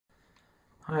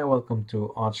Hi, welcome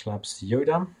to ArchLabs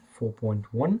Yoda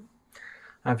 4.1.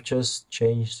 I've just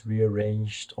changed,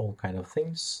 rearranged all kind of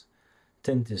things.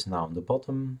 Tint is now on the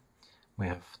bottom. We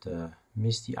have the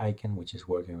Misty icon, which is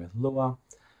working with Lua.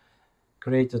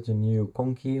 Created a new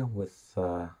conky with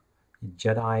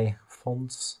Jedi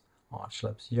fonts,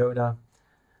 ArchLabs Yoda.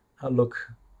 A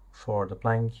look for the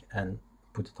plank and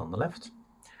put it on the left.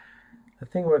 The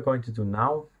thing we're going to do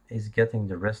now is getting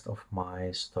the rest of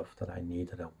my stuff that I need,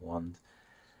 that I want.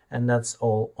 And that's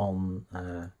all on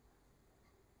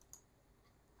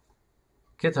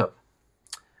GitHub.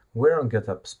 Where on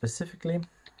GitHub specifically?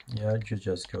 Yeah, you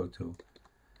just go to,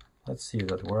 let's see if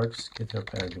that works,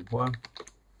 GitHub Erik Dubois.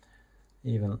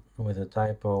 Even with a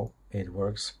typo, it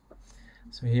works.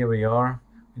 So here we are.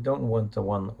 We don't want the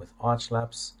one with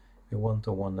ArchLabs. We want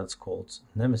the one that's called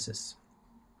Nemesis.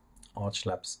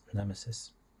 ArchLabs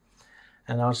Nemesis.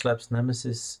 And ArchLabs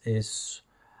Nemesis is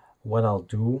what I'll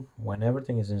do when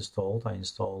everything is installed. I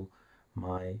install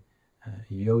my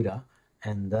Yoda,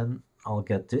 and then I'll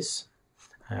get this.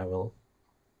 I will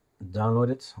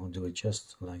download it. I'll do it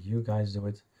just like you guys do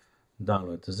it.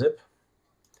 Download the zip,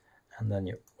 and then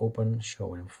you open,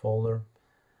 show in folder.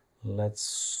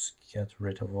 Let's get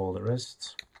rid of all the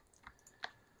rest,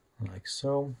 like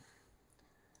so,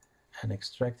 and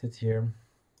extract it here.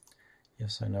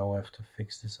 Yes, I know I have to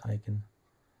fix this icon.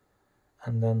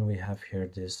 And then we have here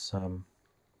this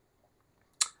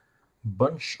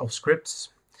bunch of scripts.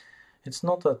 It's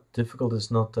not that difficult,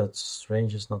 it's not that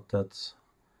strange, it's not that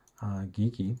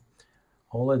geeky.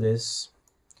 All it is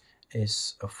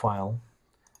a file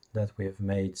that we have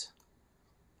made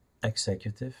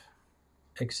execute,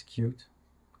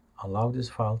 allow this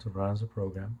file to run as a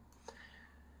program.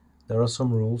 There are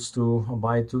some rules to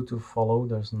abide to follow.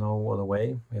 There's no other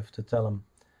way. We have to tell them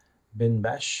bin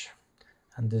bash.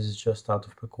 And this is just out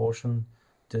of precaution.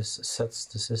 This sets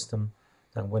the system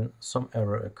that when some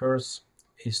error occurs,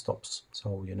 it stops.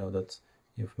 So you know that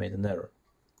you've made an error.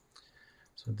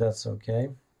 So that's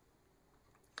okay.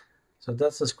 So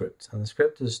that's the script. And the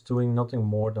script is doing nothing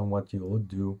more than what you would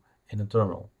do in a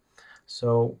terminal.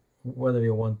 So whether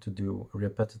you want to do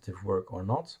repetitive work or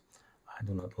not, I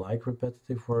do not like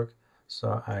repetitive work.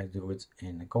 So I do it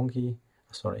in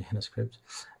a script,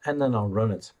 and then I'll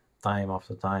run it time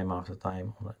after time after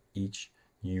time on each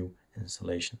new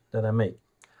installation that I make.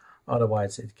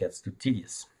 Otherwise it gets too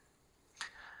tedious.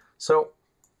 So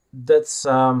that's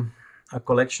a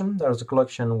collection. There's a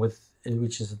collection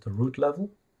which is at the root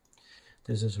level.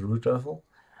 This is root level,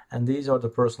 and these are the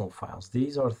personal files.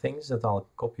 These are things that I'll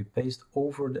copy paste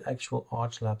over the actual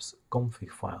ArchLabs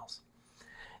config files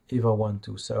if I want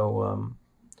to. So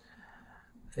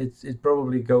it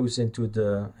probably goes into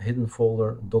the hidden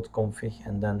folder .config,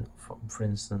 and then for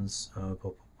instance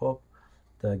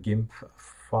the GIMP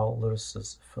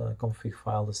folders, config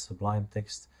file, the Sublime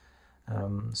text,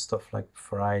 stuff like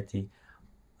variety.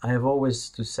 I have always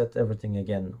to set everything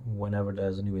again whenever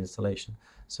there's a new installation.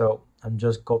 So I'm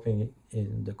just copying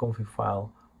in the config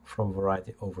file from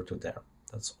variety over to there.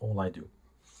 That's all I do.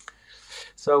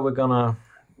 So we're gonna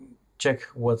check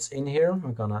what's in here.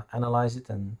 We're gonna analyze it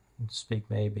and speak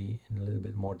maybe in a little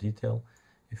bit more detail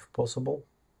if possible.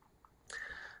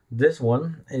 This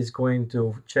one is going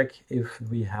to check if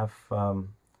we have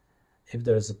if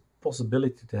there's a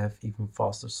possibility to have even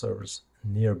faster servers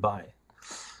nearby.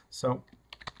 So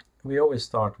we always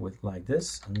start with like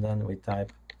this, and then we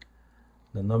type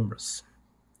the numbers.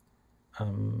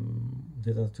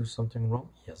 Did I do something wrong?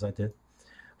 Yes, I did.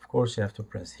 Of course, you have to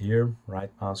press here,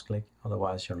 right mouse click,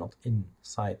 otherwise you're not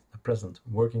inside the present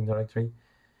working directory.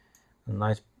 A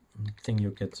nice thing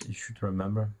you should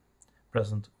remember,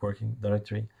 present working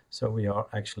directory. So we are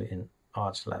actually in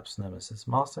ArchLabs Nemesis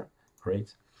master.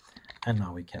 Great. And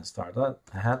now we can start that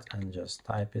ahead and just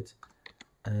type it.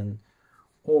 And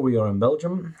or we are in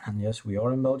Belgium, and yes, we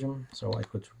are in Belgium. So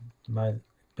my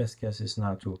best guess is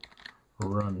now to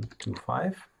run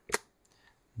 2.5.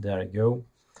 There you go.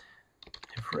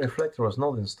 If Reflector was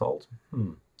not installed,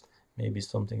 maybe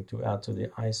something to add to the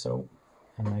ISO.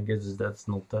 And I guess that's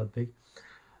not that big.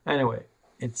 Anyway,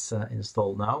 it's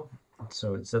installed now,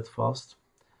 so it's that fast.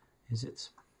 Is it?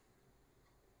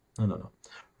 No.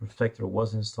 Reflector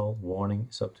was installed. Warning,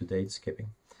 it's up to date. Skipping.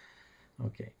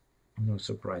 Okay, no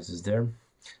surprises there.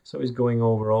 So it's going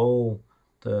over all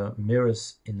the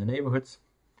mirrors in the neighborhood,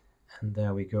 and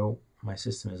there we go. My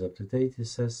system is up to date. It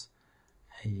says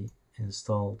he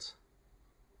installed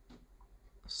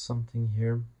something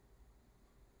here,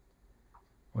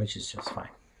 which is just fine.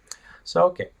 So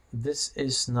okay, this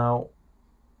is now,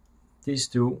 these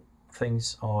two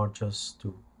things are just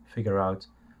to figure out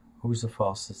who's the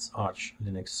fastest Arch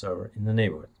Linux server in the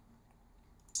neighborhood.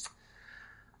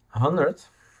 100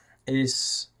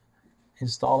 is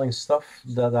installing stuff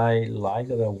that I like,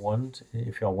 that I want,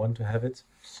 if I want to have it.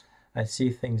 I see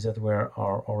things that are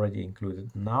already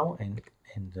included now in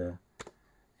the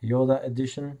Yoda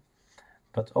edition,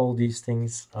 but all these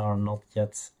things are not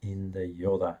yet in the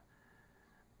Yoda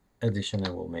edition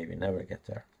and will maybe never get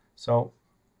there. So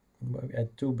I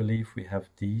do believe we have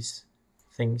these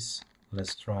things.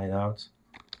 Let's try it out.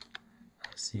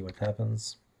 See what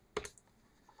happens.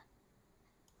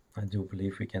 I do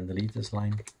believe we can delete this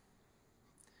line.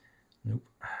 Nope.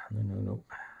 No.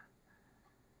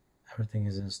 Everything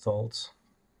is installed.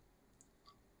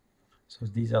 So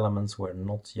these elements were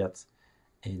not yet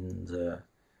in the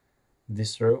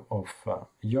distro of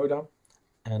Yoda,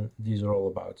 and these are all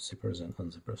about zippers and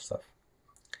unzipper stuff.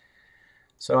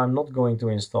 So I'm not going to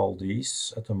install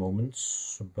these at the moment,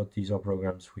 but these are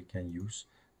programs we can use.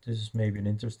 This is maybe an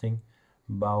interesting.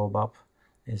 Baobab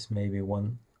is maybe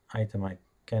one item I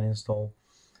can install.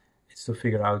 It's to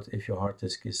figure out if your hard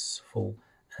disk is full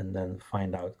and then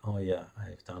find out, oh yeah,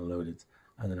 I've downloaded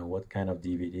I don't know what kind of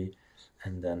DVD,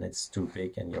 and then it's too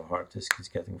big and your hard disk is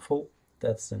getting full.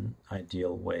 That's an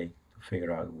ideal way to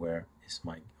figure out where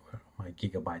my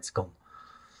gigabytes gone.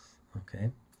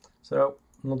 Okay, so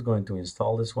I'm not going to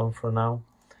install this one for now.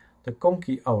 The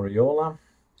conky aureola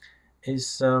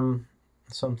is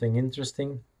something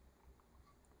interesting.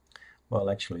 Well,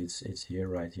 actually it's here,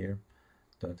 right here.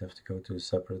 Don't have to go to a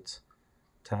separate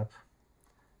tab.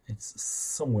 It's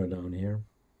somewhere down here.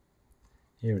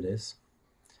 Here it is.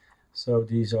 So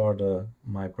these are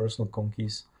my personal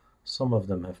conkeys. Some of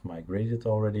them have migrated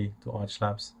already to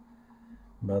ArchLabs,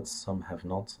 but some have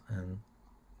not, and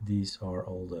these are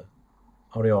all the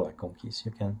aureola conkeys.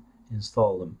 You can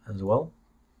install them as well.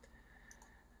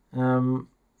 The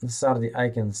Sardi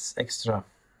icons extra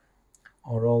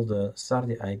are all the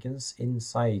Sardi icons.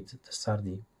 Inside the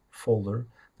Sardi folder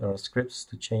there are scripts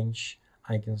to change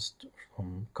icons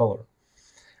from color.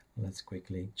 Let's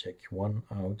quickly check one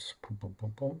out.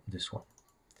 This one.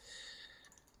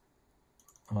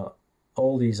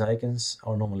 All these icons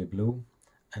are normally blue,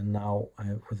 and now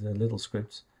with the little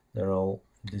scripts they're all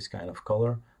this kind of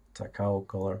color, Takao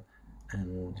color,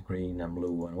 and green and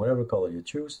blue, and whatever color you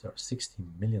choose. There are 60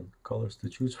 million colors to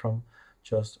choose from.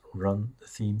 Just run the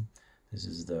theme. This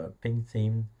is the pink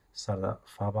theme. Sarda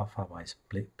Faba is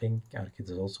pink, Arkit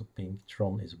is also pink,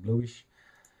 Tron is bluish,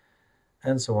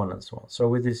 and so on and so on. So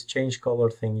with this change color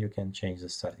thing you can change the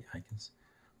Sardi icons,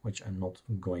 which I'm not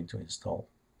going to install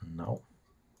now.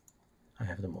 I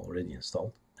have them already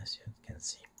installed, as you can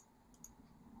see.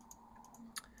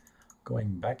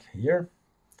 Going back here,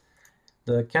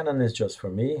 the Canon is just for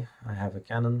me. I have a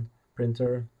Canon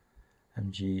printer,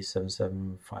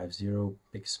 MG7750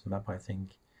 Pixmap, I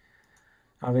think.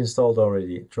 I've installed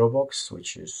already Dubois,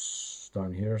 which is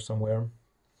down here somewhere.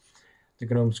 The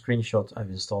GNOME screenshot,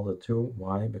 I've installed it too.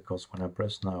 Why? Because when I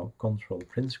press now Control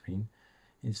Print Screen,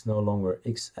 it's no longer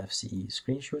XFCE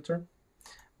screen shooter,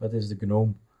 but it's the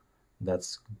GNOME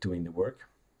that's doing the work.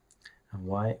 And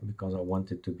why? Because I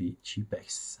want it to be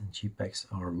JPEGs, and JPEGs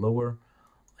are lower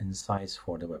in size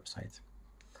for the website.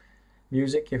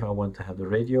 Music, if I want to have the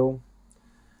radio.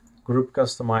 Group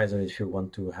customizer, if you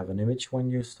want to have an image when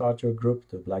you start your group,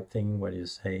 the black thing where you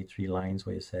say 3 lines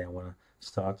where you say I want to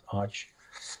start Arch.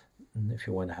 And if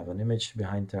you want to have an image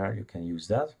behind there, you can use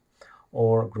that.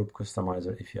 Or group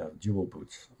customizer if you have dual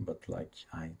boot. But like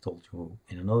I told you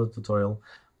in another tutorial,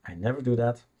 I never do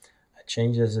that. I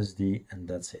change SSD and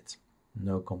that's it.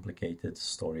 No complicated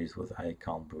stories with I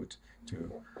can't boot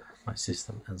to my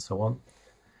system and so on.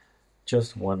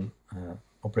 Just one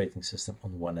operating system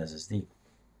on one SSD.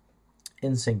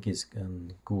 InSync is a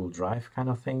Google Drive kind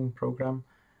of thing program,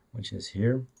 which is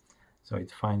here. So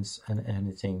it finds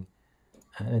anything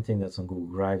that's on Google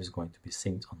Drive is going to be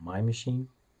synced on my machine.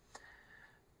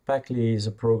 Packly is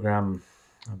a program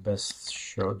I best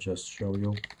just show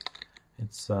you.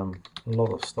 It's a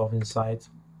lot of stuff inside.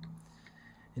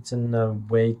 It's a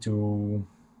way to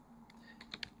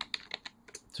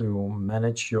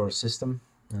manage your system,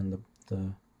 and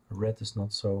the red is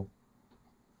not so.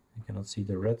 You cannot see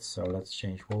the red, so let's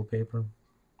change wallpaper.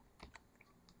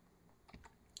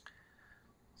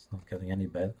 It's not getting any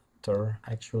better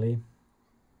actually.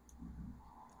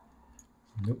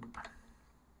 Nope.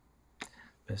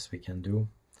 Best we can do.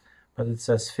 But it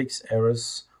says fix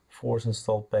errors, force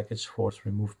install package, force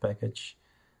remove package.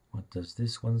 What does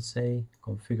this one say?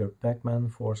 Configure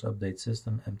Pacman, force update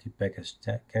system, empty package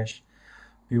cache.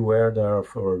 Beware, they are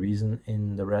for a reason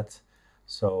in the red.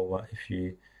 So if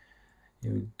you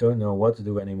don't know what to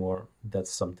do anymore,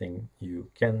 that's something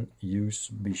you can use.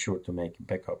 Be sure to make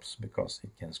backups because it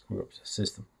can screw up the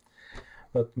system.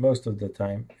 but most of the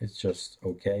time it's just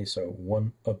okay. So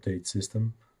one update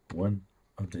system,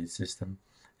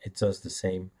 it does the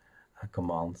same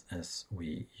command as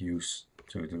we used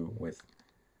to do with,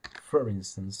 for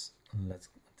instance, let's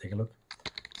take a look,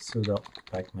 sudo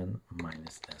pacman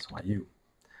 -syu.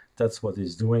 That's what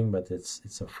it's doing, but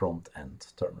it's a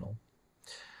front-end terminal.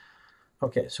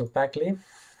 Okay, so Packly,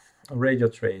 a radio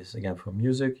tray is again for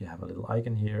music. You have a little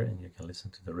icon here, and you can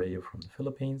listen to the radio from the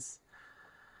Philippines.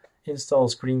 Install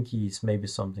screen keys, maybe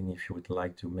something if you would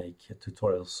like to make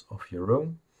tutorials of your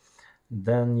own.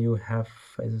 Then you have,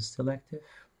 is it still active?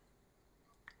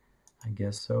 I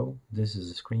guess so. This is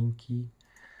a screen key.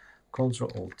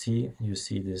 Ctrl-Alt-T, you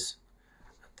see this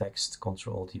text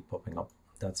Ctrl-Alt-T popping up.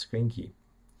 That's screen key.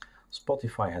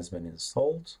 Spotify has been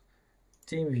installed.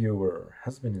 TeamViewer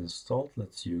has been installed.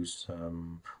 Let's use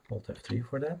Alt F3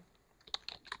 for that.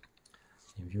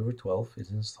 TeamViewer 12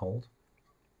 is installed.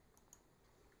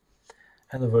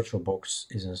 And the VirtualBox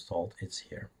is installed. It's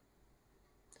here.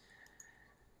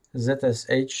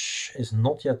 ZSH is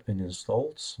not yet been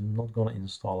installed. I'm not going to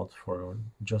install it for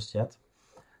just yet.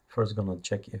 First going to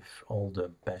check if all the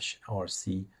bash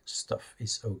RC stuff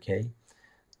is okay.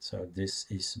 So this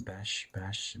is bash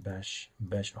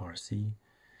RC.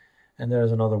 And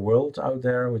there's another world out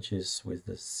there which is with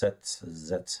the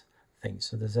ZZ thing.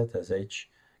 So the ZSH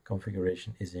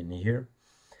configuration is in here.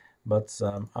 But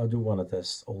I do want to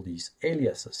test all these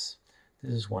aliases.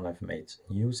 This is one I've made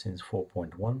new since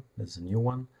 4.1. That's a new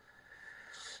one.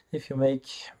 If you make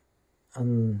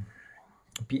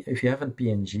if you have a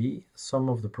PNG, some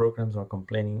of the programs are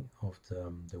complaining of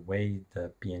the way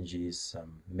the PNG is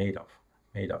made up.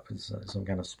 It's some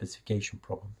kind of specification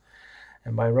problem.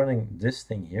 And by running this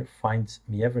thing here, find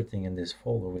me everything in this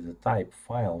folder with a type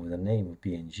file with a name of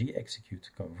PNG, execute,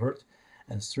 convert,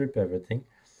 and strip everything,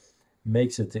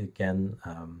 makes it again,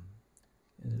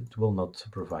 it will not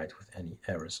provide with any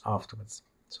errors afterwards.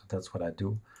 So that's what I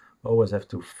do. I always have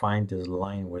to find this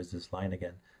line. Where's this line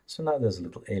again? So now there's a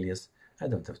little alias. I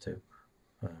don't have to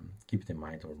keep it in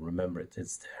mind or remember it.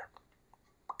 It's there.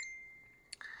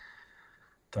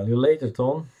 Tell you later,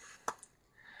 Tom.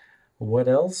 What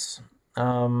else?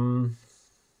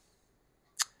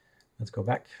 Let's go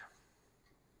back.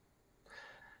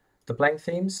 The Plank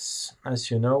themes.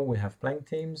 As you know, we have Plank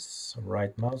themes.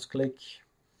 Right mouse click,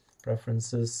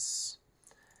 preferences.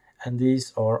 And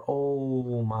these are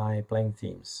all my Plank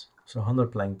themes. So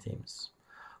 100 Plank themes.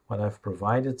 What I've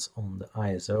provided on the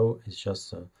ISO is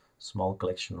just a small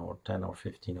collection, or 10 or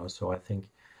 15 or so, I think,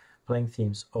 Plank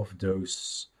themes of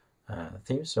those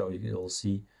themes. So you'll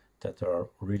see that there are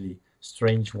really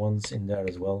strange ones in there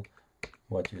as well.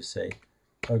 What you say,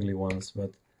 ugly ones,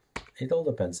 but it all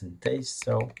depends in taste.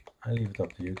 So I leave it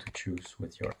up to you to choose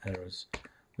with your arrows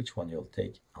which one you'll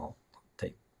take. I'll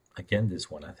take again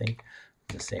this one, I think,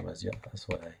 the same as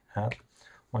what I had.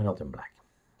 Why not in black?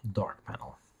 Dark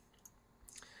panel.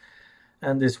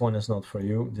 And this one is not for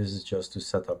you. This is just to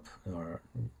set up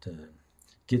the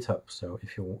GitHub. So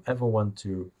if you ever want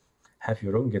to have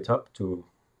your own GitHub to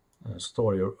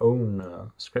store your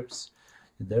own scripts,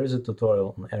 there is a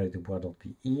tutorial on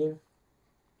erikdubois.be.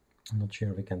 I'm not sure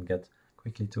if we can get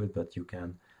quickly to it, but you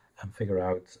can figure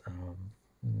out,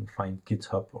 find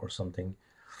GitHub or something.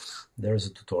 There is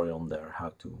a tutorial on there how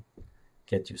to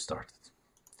get you started.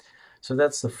 So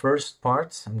that's the first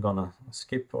part. I'm gonna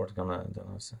skip or gonna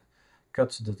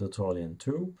cut the tutorial in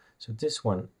two. So this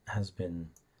one has been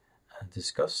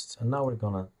discussed, and now we're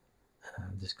gonna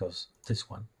discuss this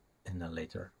one in a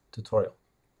later tutorial.